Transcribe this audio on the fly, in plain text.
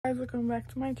guys, welcome back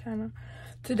to my channel.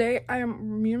 Today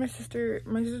me and my sister's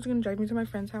gonna drive me to my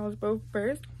friend's house, but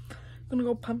first I'm gonna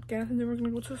go pump gas and then we're gonna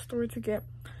go to the store to get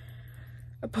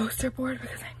a poster board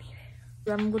because I need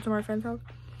it. I'm gonna go to my friend's house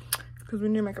because we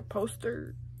need to make a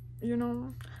poster, you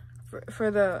know,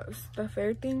 for the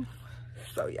fair thing.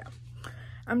 So yeah,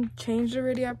 I'm changed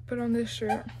already. I put on this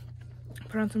shirt,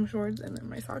 put on some shorts, and then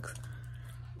my socks.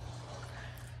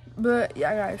 But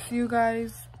yeah guys, see you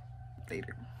guys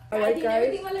later. Alright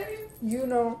guys, you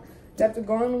know that to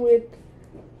go on with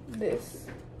this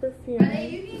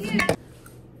perfume.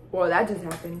 Well, that just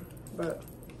happened, but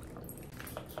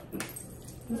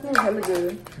this smells hella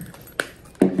good.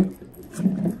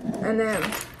 And then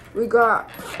we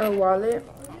got a wallet,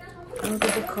 and we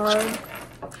got the card,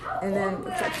 and then the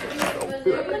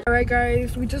texture. Alright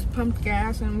guys, we just pumped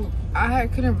gas, and I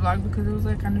couldn't vlog because it was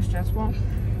like kind of stressful.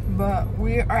 But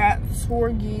we are at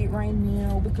Sworgy right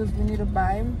now because we need to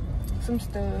buy some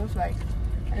stuff. Like,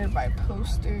 I need to buy a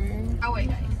poster. Oh wait,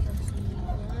 guys.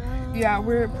 Yeah,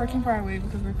 we're parking far away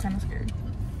because we're kind of scared.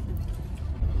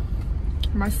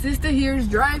 My sister here is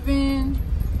driving.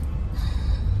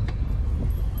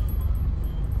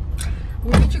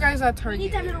 We'll meet you guys at Target. We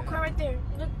need that little car right there.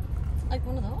 Look, like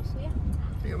one of those? Yeah.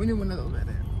 Yeah, we need one of those right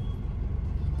there.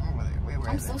 Wait,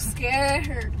 I'm so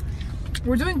scared.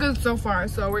 We're doing good so far,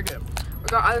 so we're good. We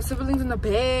got all the siblings in the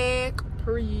back.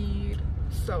 Period.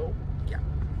 So yeah.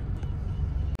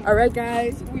 All right,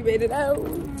 guys, we made it out.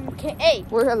 Okay, hey,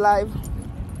 we're alive.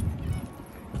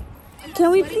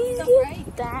 Can we please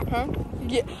get that? Huh?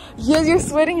 Yeah. Yes, you're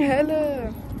sweating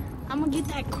hella. I'm gonna get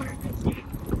that car right there.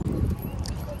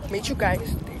 Meet you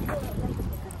guys.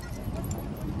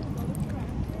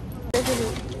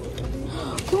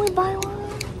 Can we buy one?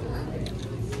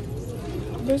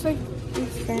 There's like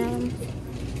these fans.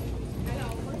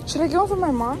 Should I get one for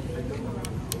my mom?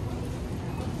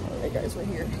 Alright guys, we're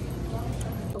here.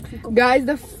 Guys,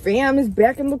 the fam is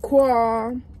back in the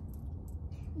car.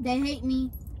 They hate me.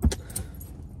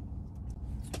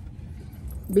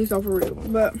 Be so for real.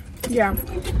 But yeah,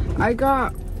 I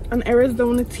got an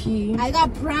Arizona tea. I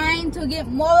got Prime to get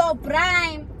Modo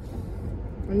Prime.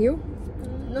 And you?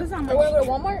 That's not I went to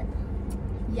Walmart?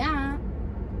 Yeah.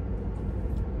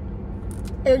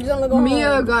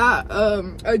 Mia got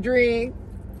a drink.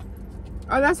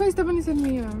 Oh, that's why Stephanie said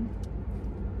Mia.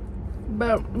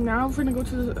 But now we're gonna go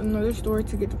to another store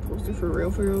to get the poster for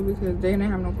real because they didn't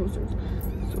have no posters.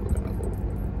 So we're gonna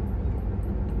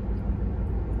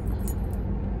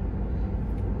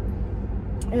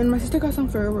go. And my sister got some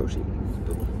Ferrero Rochers.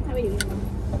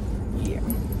 Yeah.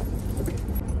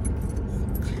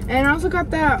 And I also got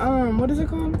that what is it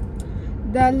called?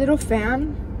 That little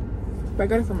fan. But I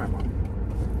got it for my mom.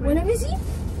 Let me see.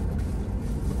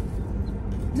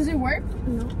 Does it work?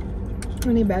 No.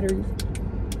 I need batteries.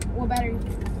 What battery?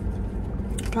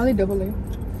 Probably AA.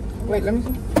 Wait, let me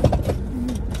see.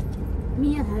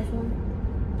 Mia has one.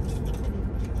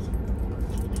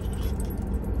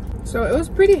 So it was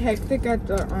pretty hectic at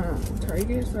the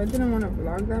Target, so I didn't want to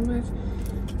vlog that much.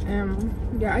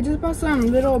 Yeah, I just bought some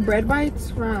little bread bites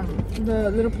from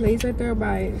the little place right there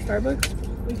by Starbucks.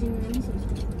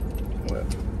 What?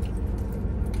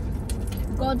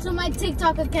 Go to my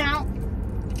TikTok account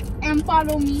and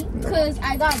follow me because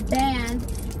I got banned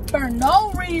for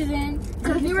no reason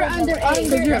because we were underage.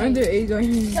 Because you're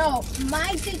underage. So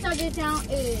my TikTok account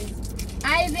is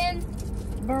Ivan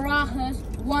Barajas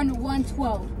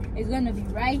 1112. It's gonna be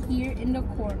right here in the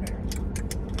corner.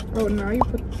 Oh, now you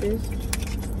put this.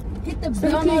 Hit the So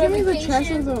bell can you give me the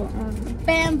trash notification.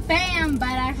 Bam, bam,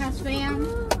 Barajas fam.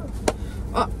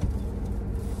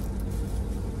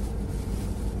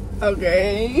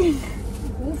 Okay.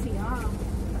 Goofy, huh?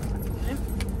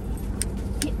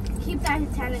 Keep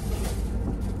that talent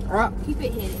hidden. Keep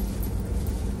it hidden.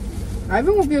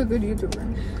 Ivan will be a good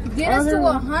YouTuber. Get us to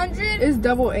 100 it's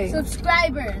AA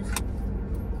subscribers.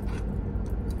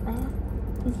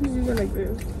 Let's just use it like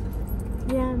this.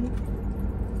 Yeah.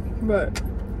 But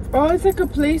it's like a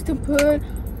place to put.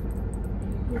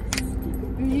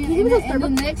 In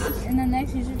the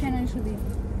next YouTube channel should be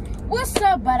what's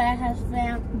up, Barajas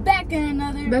fam? Back in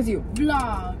another That's you.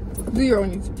 vlog. Do your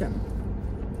own YouTube channel.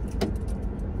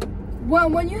 Well,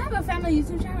 when you have a family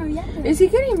YouTube channel, you have to. Is he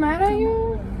getting mad at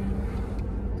you?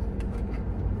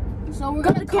 So we're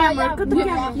gonna call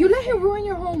you. You let him ruin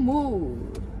your whole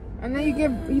mood, and then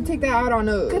you take that out on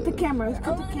us. Cut the cameras.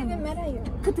 Cut the cameras. Mad at you.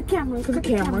 Cut the cameras. Cut the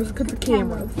cameras. Cut the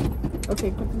cameras.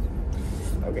 Okay.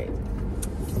 Okay.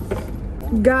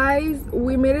 Guys,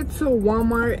 we made it to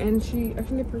Walmart, and she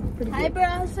actually pretty good. Hi,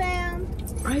 Barajas fam.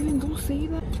 Ivan, don't say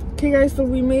that. Okay, guys, so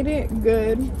we made it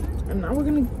good, and now we're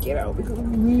gonna get out because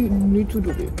we need to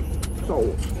do this. So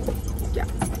yeah,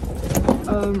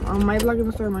 my vlog is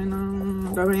gonna start right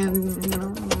now.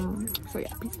 So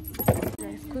yeah, peace.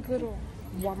 Guys, quick little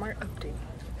Walmart update.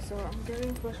 So I'm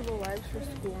getting flushable wipes for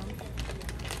school.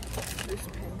 This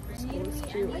pen for school is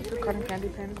cute. It's a cotton candy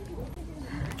pen.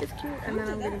 It's cute. And then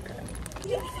I'm getting pens.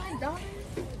 $5?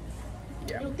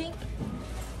 Yeah. You think?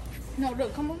 No,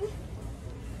 look, come over.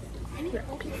 Yeah.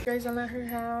 Guys, I'm at her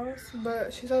house,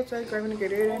 but she's outside grabbing a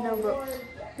Gatorade right now. But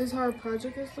this is how our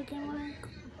project is looking like.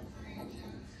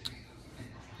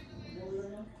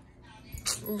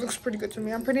 It looks pretty good to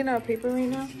me. I'm printing out paper right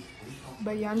now,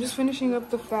 but yeah, I'm just finishing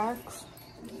up the facts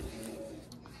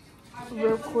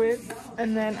real quick,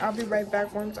 and then I'll be right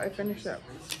back once I finish up.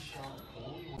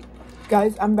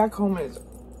 Guys, I'm back home. It's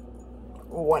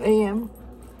 1 a.m.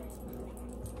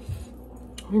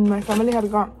 and my family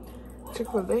had got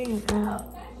Chick-fil-A, and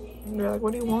they're like,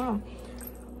 what do you want?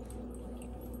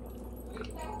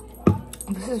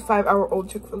 This is 5-hour-old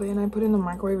Chick-fil-A, and I put it in the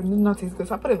microwave and it does not taste good,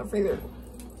 so I put it in the freezer.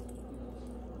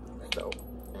 So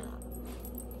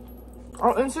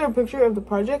I'll insert a picture of the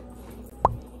project.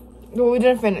 Well, we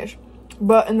didn't finish,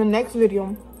 but in the next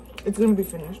video it's gonna be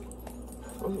finished.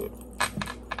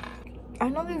 I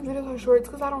know these videos are short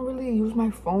because I don't really use my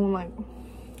phone. Like,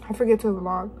 I forget to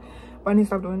vlog, but I need to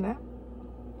stop doing that.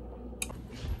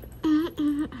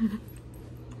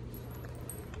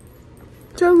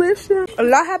 Delicious. A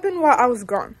lot happened while I was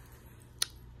gone.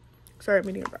 Sorry,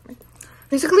 meeting about me.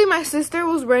 Basically, my sister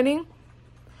was running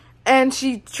and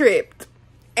she tripped,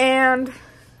 and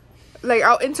like,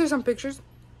 I'll insert some pictures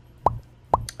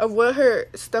of what her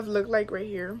stuff looked like right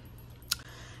here,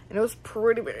 and it was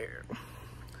pretty bad.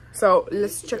 So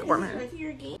let's check up on her.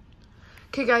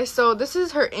 Okay guys, so this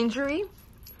is her injury,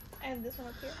 And this one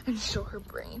up here. and show her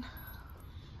brain.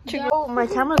 Oh, my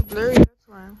camera's blurry, that's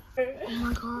why. Oh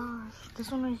my gosh,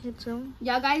 this one right here too.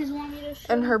 Y'all guys want me to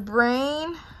show? And her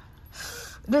brain,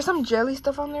 there's some jelly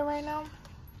stuff on there right now,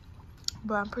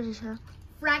 but I'm pretty sure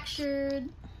Fractured.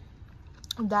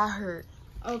 that hurt.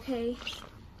 Okay.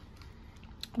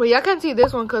 But y'all can see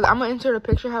this one because I'm gonna insert a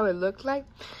picture how it looked like,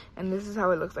 and this is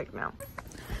how it looks like now.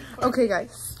 Okay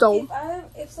guys, so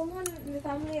If someone in the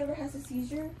family ever has a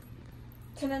seizure,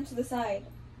 turn them to the side,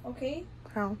 okay?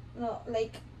 how? No,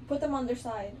 like put them on their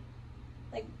side,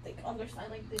 like on their side,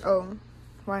 like this. Oh,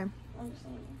 why? On their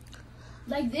side.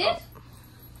 Like this?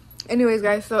 Anyways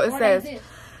guys, so it Or says, like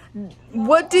this?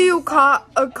 what do you call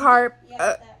a carp? Yeah,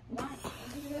 that. Why?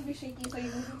 This is gonna be shaky, so you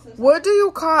move it to the side. What do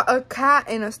you call a cat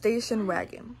in a station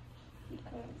wagon?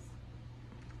 Because.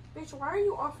 Bitch, why are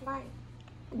you offline?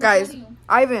 Guys, What do you-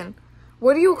 Ivan,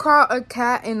 what do you call a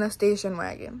cat in a station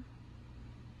wagon?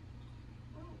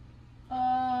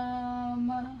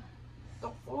 The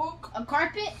fuck? A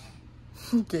carpet?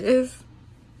 Yes.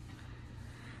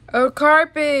 A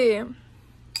carpet.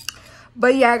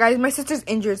 But yeah, guys, my sister's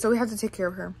injured, so we have to take care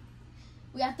of her.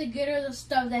 We have to get her the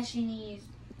stuff that she needs.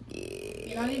 Yeah.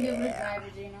 You don't even be able to drive,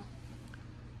 Regina.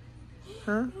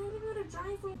 Huh? You don't even know to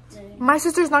drive with. My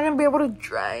sister's not gonna be able to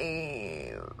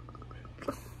drive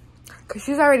because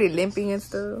she's already limping and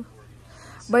stuff.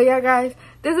 But yeah, guys,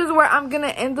 this is where I'm gonna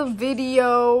end the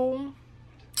video.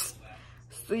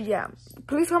 So yeah,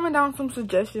 please comment down some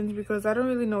suggestions because I don't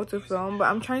really know what to film, but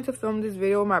I'm trying to film this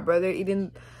video with my brother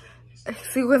eating,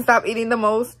 so you can stop eating the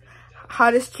most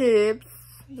hottest chips,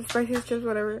 the spiciest chips,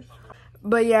 whatever.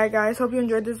 But yeah, guys, hope you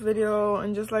enjoyed this video,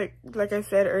 and just like I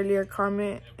said earlier,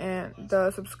 comment and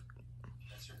the subscribe.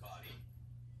 That's your body.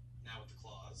 Now with the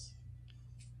claws.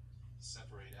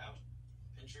 Separate out.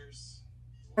 Pinchers.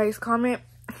 Guys, comment.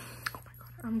 Oh my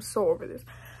god, I'm so over this.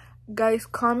 Guys,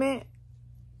 comment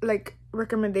like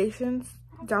recommendations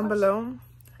down below,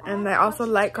 and I also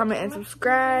like, comment, and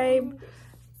subscribe.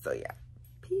 So yeah,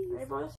 peace.